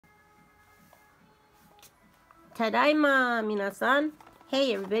Tadaima, minasan.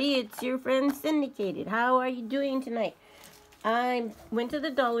 Hey everybody, it's your friend Syndicated. How are you doing tonight? I went to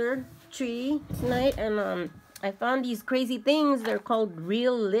the Dollar Tree tonight and I found these crazy things. They're called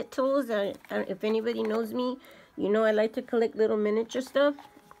Real Littles. If anybody knows me, you know I like to collect little miniature stuff.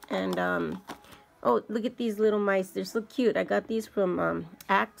 And oh, look at these little mice. They're so cute. I got these from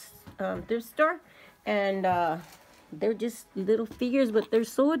Axe thrift store, and they're just little figures, but they're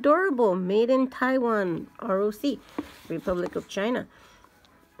so adorable. Made in Taiwan, ROC, Republic of China.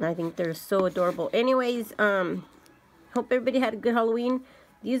 I think they're so adorable. Anyways, hope everybody had a good Halloween.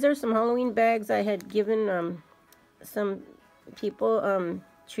 These are some Halloween bags. I had given some people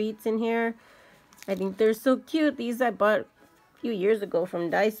treats in here. I think they're so cute. These I bought a few years ago from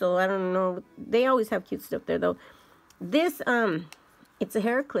Daiso. I don't know. They always have cute stuff there though. This it's a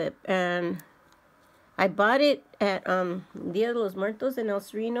hair clip, and I bought it at Dia de los Muertos in El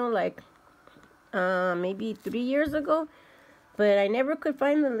Sereno like maybe 3 years ago. But I never could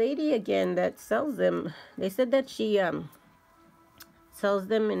find the lady again that sells them. They said that she sells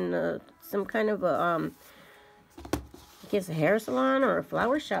them in some kind of a I guess a hair salon or a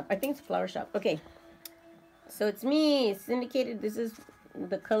flower shop. I think it's a flower shop. Okay, so it's me, Syndicated. This is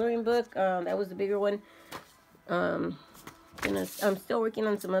the coloring book. That was the bigger one. I'm still working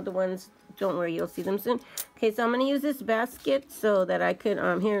on some other ones. Don't worry, you'll see them soon. Okay, so I'm gonna use this basket so that I could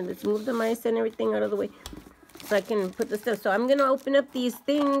here. Let's move the mice and everything out of the way, so I can put the stuff. So I'm gonna open up these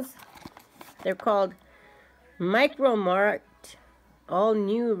things. They're called Micro Mart, all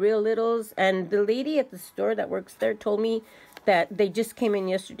new Real Littles. And the lady at the store that works there told me that they just came in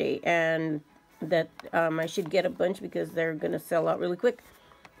yesterday, and that I should get a bunch because they're gonna sell out really quick.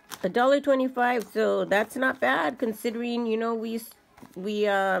 $1.25, so that's not bad considering, you know, we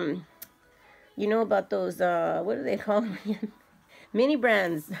you know about those what do they call them again? Mini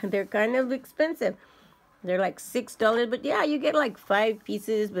brands. They're kind of expensive. They're like $6, but yeah, you get like 5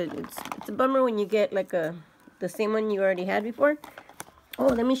 pieces. But it's a bummer when you get like the same one you already had before. Oh,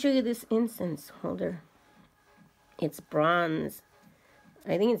 let me show you this incense holder. It's bronze.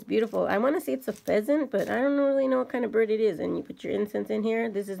 I think it's beautiful. I want to say it's a pheasant, but I don't really know what kind of bird it is. And you put your incense in here.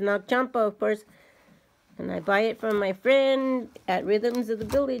 This is Nag Champa, of course. And I buy it from my friend at Rhythms of the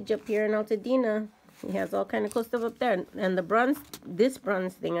Village up here in Altadena. He has all kind of cool stuff up there. And the bronze, this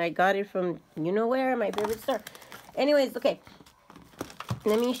bronze thing, I got it from, you know where, my favorite store. Anyways, okay.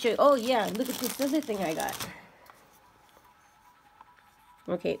 Let me show you. Oh, yeah, look at this other thing I got.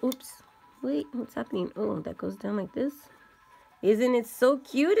 Okay, oops. Wait, what's happening? Oh, that goes down like this. Isn't it so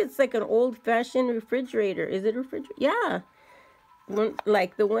cute? It's like an old-fashioned refrigerator. Is it a refrigerator? Yeah.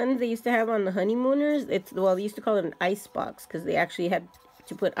 Like the ones they used to have on the honeymooners. Well, they used to call it an ice box because they actually had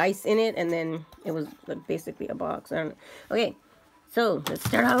to put ice in it, and then it was like basically a box. I don't know. Okay, so let's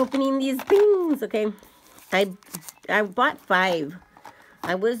start out opening these things. Okay, I bought 5.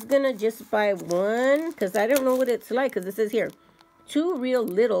 I was gonna just buy 1 because I don't know what it's like, because it says here 2 Real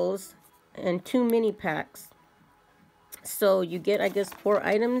Littles and 2 mini packs. So you get, I guess, 4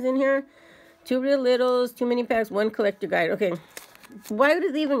 items in here. 2 Real Littles, 2 mini packs, 1 collector guide. Okay, why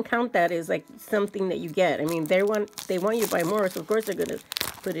would they even count that as like something that you get? I mean, they want you to buy more, so of course they're gonna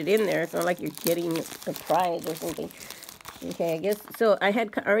put it in there. It's not like you're getting a prize or something. Okay, I guess so. I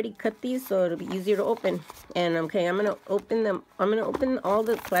had already cut these, so it'll be easier to open. And okay, I'm gonna open them. I'm gonna open all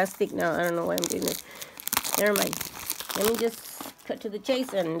the plastic now. I don't know why I'm doing this. Never mind. Let me just cut to the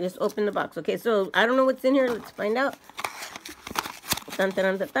chase and just open the box. Okay, so I don't know what's in here. Let's find out. Dun,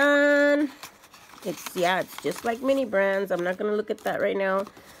 dun, dun, dun, dun. It's just like mini brands. I'm not gonna look at that right now.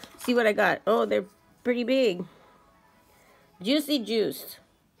 See what I got. Oh, they're pretty big. Juicy Juice,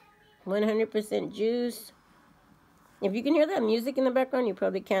 100% juice. If you can hear that music in the background, you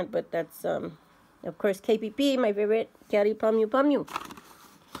probably can't, but that's of course KPP, my favorite. Kari Pamu Pamu.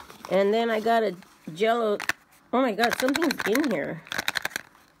 And then I got a Jello. Oh my God, something's in here.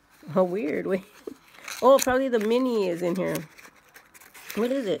 Oh, weird. Wait. Oh, probably the mini is in here.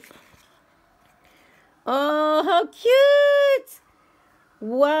 What is it? Oh, how cute!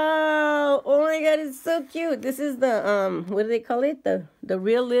 Wow! Oh my God, it's so cute. This is the what do they call it? The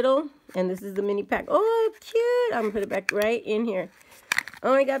Real Little, and this is the mini pack. Oh, cute! I'm gonna put it back right in here.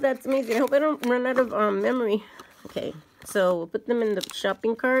 Oh my God, that's amazing. I hope I don't run out of memory. Okay, so we'll put them in the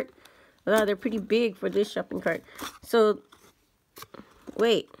shopping cart. Wow, they're pretty big for this shopping cart. So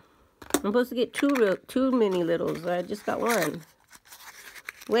wait, I'm supposed to get 2 mini littles. I just got 1.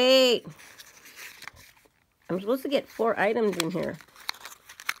 Wait. I'm supposed to get 4 items in here.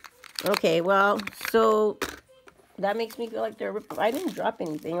 Okay, well, so that makes me feel like I didn't drop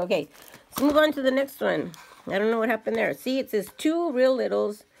anything. Okay, let's move on to the next one. I don't know what happened there. See, it says 2 Real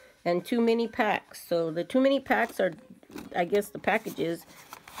Littles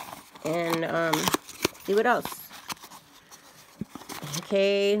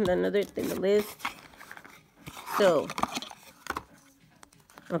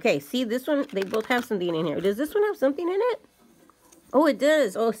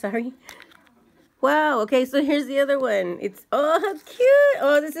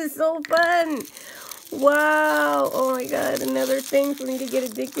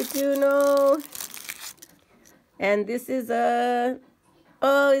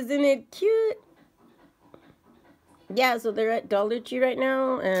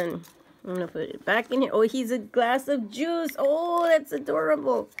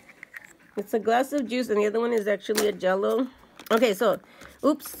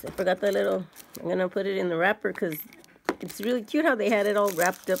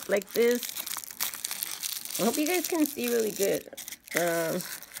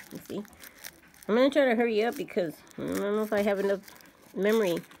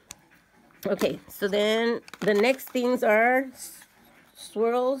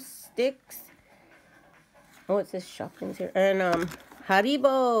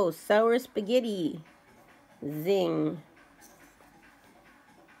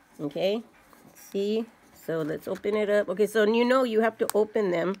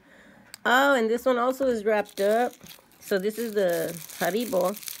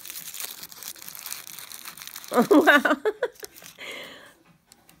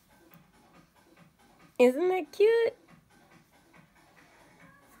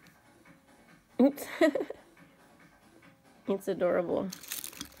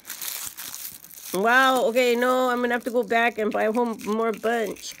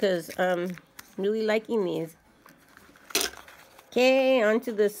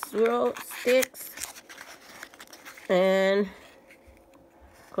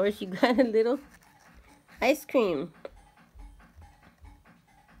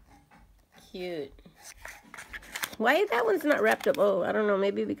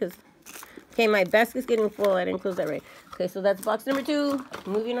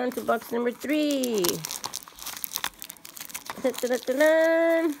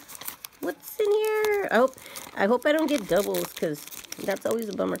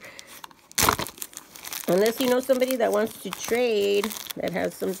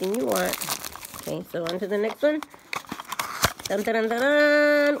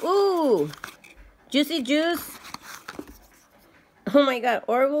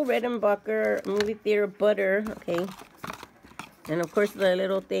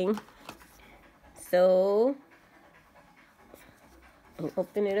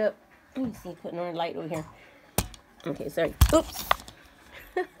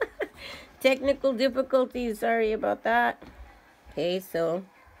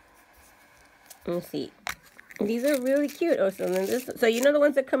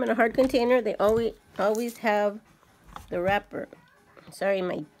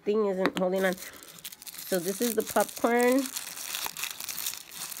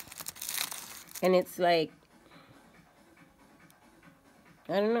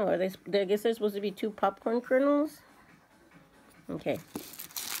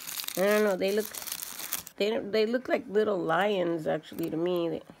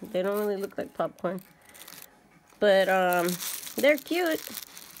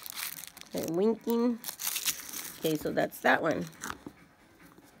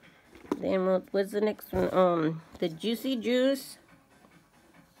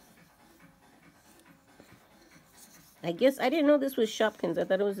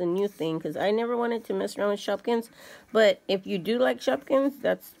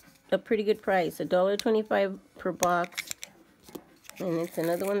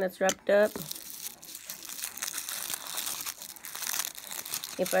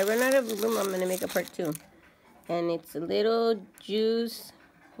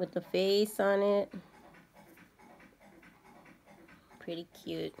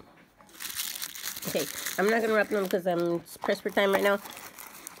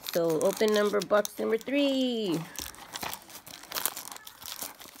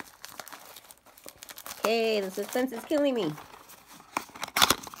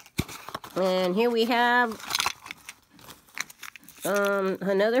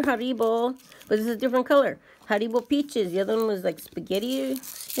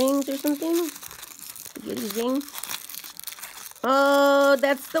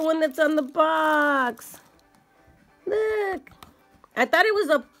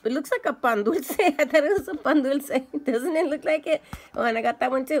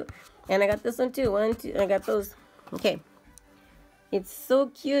It's so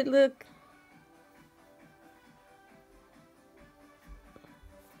cute, look.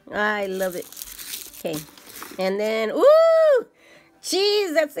 I love it. Okay. And then, ooh!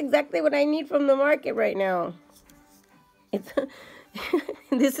 Cheese! That's exactly what I need from the market right now. It's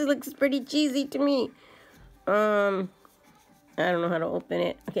this looks pretty cheesy to me. I don't know how to open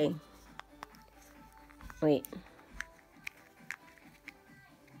it. Okay. Wait.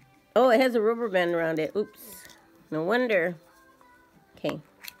 Oh, it has a rubber band around it. Oops. No wonder. Okay.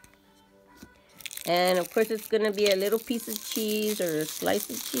 And of course it's going to be a little piece of cheese or a slice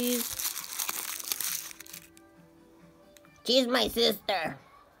of cheese. She's my sister.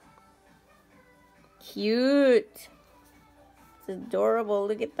 Cute. It's adorable.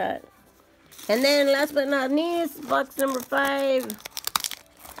 Look at that. And then last but not least, box number 5.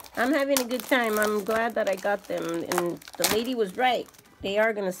 I'm having a good time. I'm glad that I got them. And the lady was right. They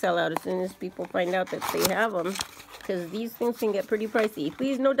are going to sell out as soon as people find out that they have them. Because these things can get pretty pricey.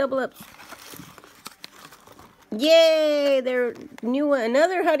 Please, no double ups. Yay! They're new one.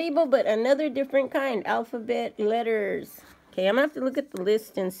 Another Haribo, but another different kind. Alphabet letters. Okay, I'm going to have to look at the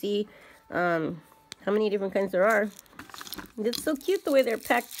list and see how many different kinds there are. It's so cute the way they're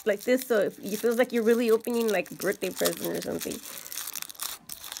packed like this. So it feels like you're really opening like a birthday present or something.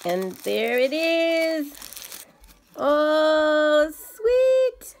 And there it is. Oh,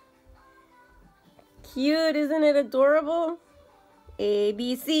 sweet. Cute, isn't it adorable?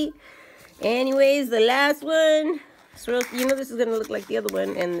 ABC. Anyways, the last one. So, you know, this is going to look like the other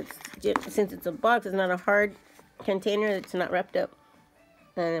one. And it's since it's a box, it's not a hard container. It's not wrapped up.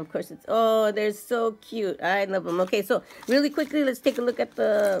 And of course it's, oh, they're so cute. I love them. Okay, so really quickly, let's take a look at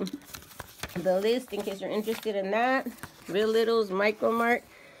the list in case you're interested in that. Real Littles, Micro Mart.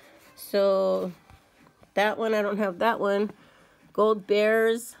 So that one, I don't have that one. Gold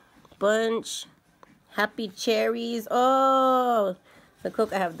Bears, Bunch, Happy Cherries. Oh, the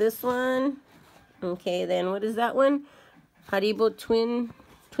Coke, I have this one. Okay, then what is that one? Haribo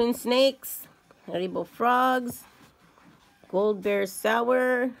Twin Snakes, Haribo Frogs, Gold Bear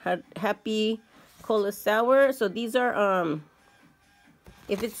Sour, Happy Cola Sour. So these are,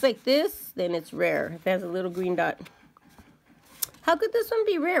 if it's like this, then it's rare. If it has a little green dot. How could this one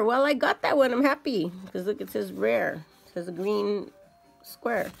be rare? Well, I got that one. I'm happy. Because look, it says rare. It says a green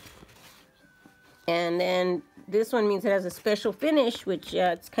square. And then this one means it has a special finish, which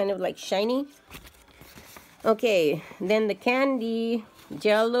it's kind of like shiny. Okay, then the candy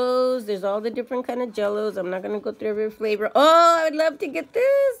Jellos. There's all the different kind of Jellos. I'm not going to go through every flavor. Oh, I would love to get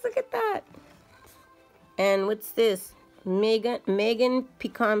this. Look at that. And what's this? Megan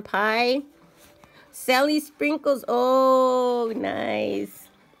Pecan Pie. Sally Sprinkles. Oh, nice.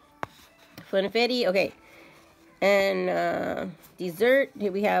 Funfetti. Okay. And dessert.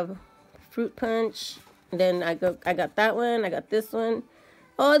 Here we have Fruit Punch. Then I got that one. I got this one.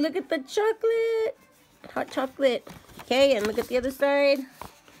 Oh, look at the chocolate. Hot chocolate. Okay, and look at the other side.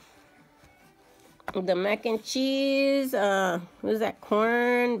 The mac and cheese. What is that?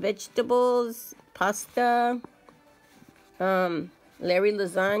 Corn, vegetables, pasta. Larry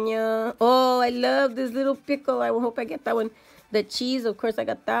lasagna. Oh, I love this little pickle. I hope I get that one. The cheese, of course, I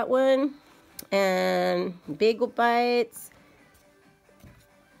got that one. And bagel bites.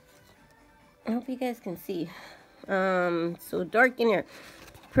 I hope you guys can see. So dark in here.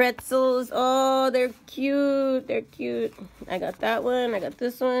 Pretzels. Oh, they're cute. They're cute. I got that one. I got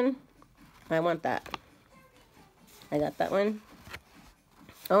this one. I want that. I got that one.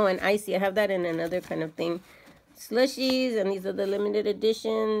 Oh, and icy. I have that in another kind of thing. Slushies, and these are the limited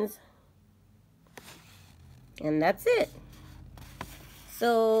editions. And that's it.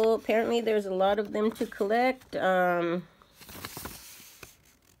 So apparently there's a lot of them to collect.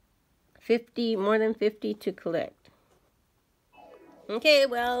 50, more than 50 to collect. Okay,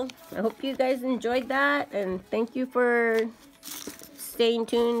 well, I hope you guys enjoyed that, and thank you for staying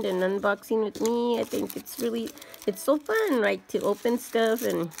tuned and unboxing with me. I think it's so fun, like, to open stuff,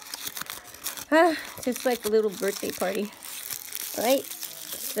 and just like a little birthday party. All right,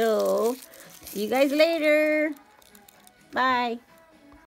 so see you guys later. Bye.